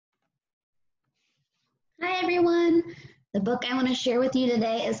everyone. The book I want to share with you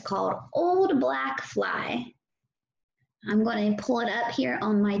today is called Old Black Fly. I'm going to pull it up here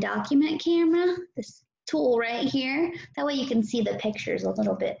on my document camera, this tool right here. That way you can see the pictures a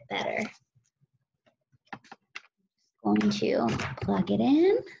little bit better. I'm going to plug it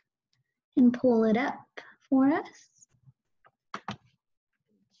in and pull it up for us.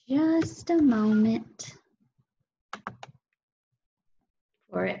 Just a moment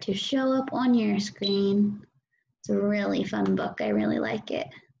for it to show up on your screen. It's a really fun book. I really like it.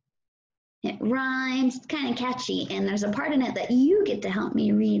 It rhymes, it's kind of catchy, and there's a part in it that you get to help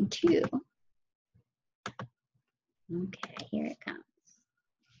me read too. Okay, here it comes.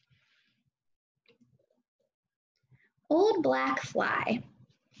 Old Black Fly.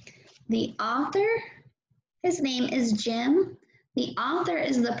 The author, his name is Jim. The author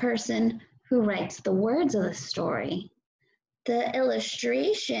is the person who writes the words of the story. The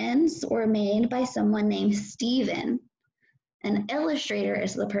illustrations were made by someone named Steven. An illustrator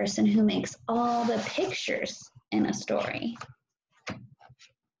is the person who makes all the pictures in a story.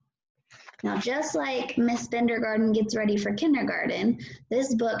 Now, just like Miss Bendergarten gets ready for kindergarten,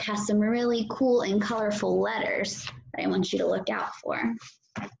 this book has some really cool and colorful letters that I want you to look out for.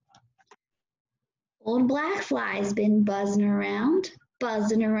 Old Black Fly's been buzzing around,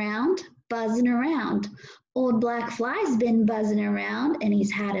 buzzing around, buzzing around. Old Black Fly's been buzzing around, and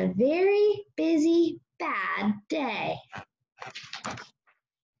he's had a very busy, bad day.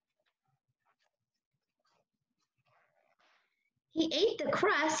 He ate the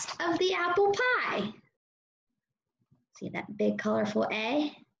crust of the apple pie. See that big colorful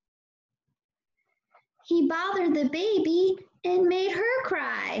A? He bothered the baby and made her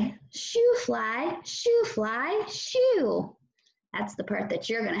cry. Shoo fly, shoo fly, shoo. That's the part that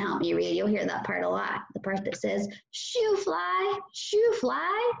you're going to help me read. You'll hear that part a lot. The part that says, shoo fly,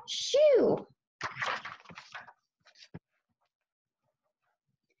 shoo.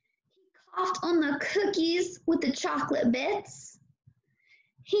 He coughed on the cookies with the chocolate bits.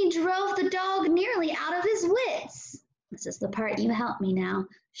 He drove the dog nearly out of his wits. This is the part you help me now.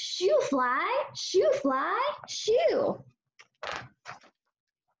 Shoo fly, shoo.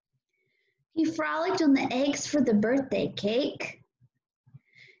 He frolicked on the eggs for the birthday cake.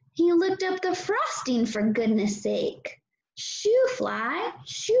 He looked up the frosting for goodness sake. Shoo fly,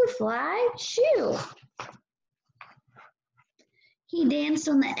 shoo. He danced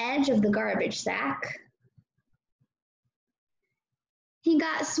on the edge of the garbage sack. He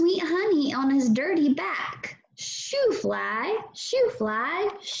got sweet honey on his dirty back. Shoo fly,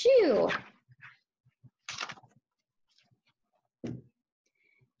 shoo.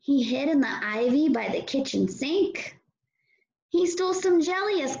 He hid in the ivy by the kitchen sink. He stole some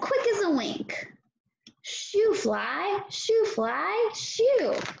jelly as quick as a wink. Shoo fly,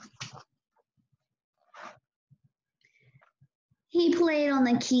 shoo. He played on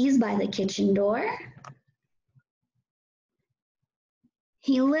the keys by the kitchen door.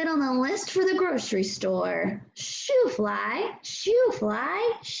 He lit on the list for the grocery store. Shoo fly, shoo.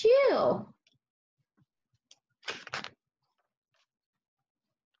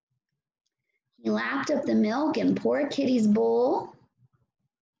 He lapped up the milk in poor Kitty's bowl.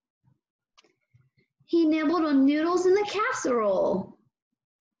 He nibbled on noodles in the casserole.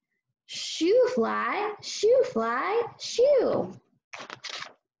 Shoo fly, shoo.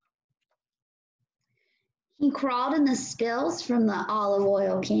 He crawled in the spills from the olive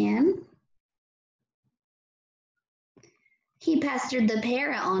oil can. He pestered the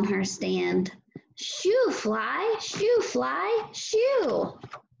parrot on her stand. Shoo fly, shoo.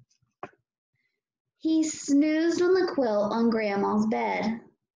 He snoozed on the quilt on Grandma's bed.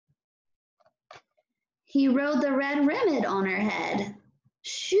 He rode the red rimmed on her head.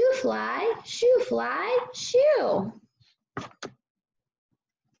 Shoo fly, shoo.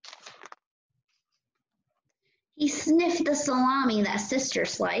 He sniffed the salami that sister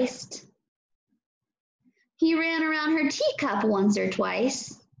sliced. He ran around her teacup once or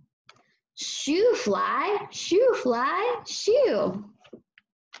twice. Shoo fly, shoo.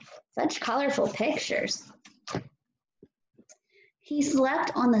 Such colorful pictures. He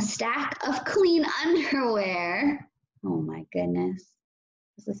slept on the stack of clean underwear. Oh my goodness.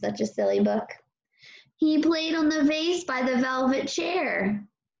 This is such a silly book. He played on the vase by the velvet chair.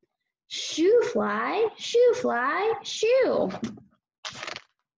 Shoo fly, shoo.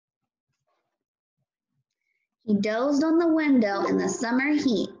 He dozed on the window in the summer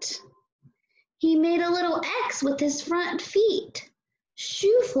heat. He made a little X with his front feet.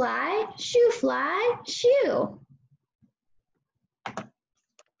 Shoo fly, shoo.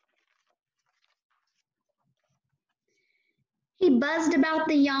 He buzzed about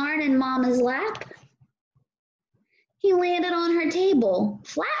the yarn in Mama's lap. He landed on her table.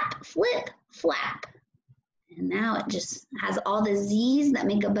 Flap, flip, flap. And now it just has all the Z's that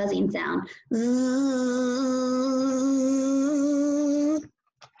make a buzzing sound. Zzz.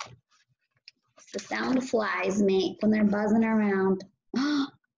 It's the sound flies make when they're buzzing around.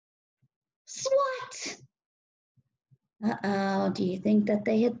 Swat! Uh-oh, do you think that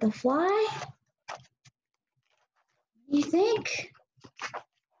they hit the fly? You think?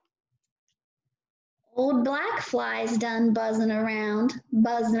 Old black fly's done buzzing around,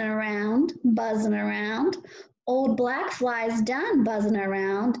 buzzing around, buzzing around. Old black fly's done buzzing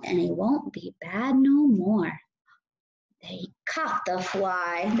around, and he won't be bad no more. They caught the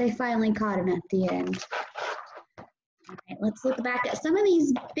fly. They finally caught him at the end. All right, let's look back at some of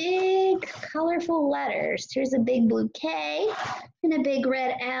these big, colorful letters. Here's a big blue K and a big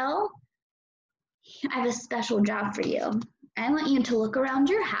red L. I have a special job for you. I want you to look around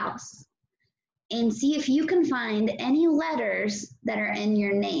your house and see if you can find any letters that are in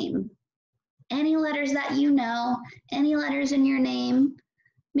your name. Any letters that you know, any letters in your name,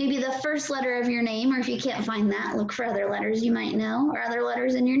 maybe the first letter of your name, or if you can't find that, look for other letters you might know or other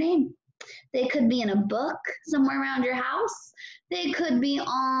letters in your name. They could be in a book somewhere around your house. They could be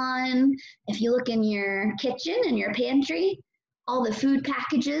on, if you look in your kitchen and your pantry, all the food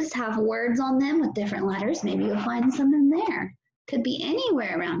packages have words on them with different letters. Maybe you'll find some in there. Could be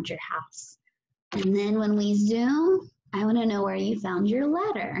anywhere around your house. And then when we zoom, I want to know where you found your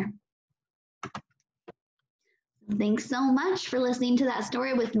letter. Thanks so much for listening to that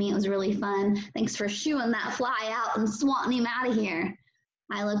story with me. It was really fun. Thanks for shooing that fly out and swatting him out of here.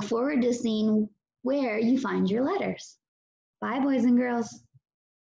 I look forward to seeing where you find your letters. Bye, boys and girls.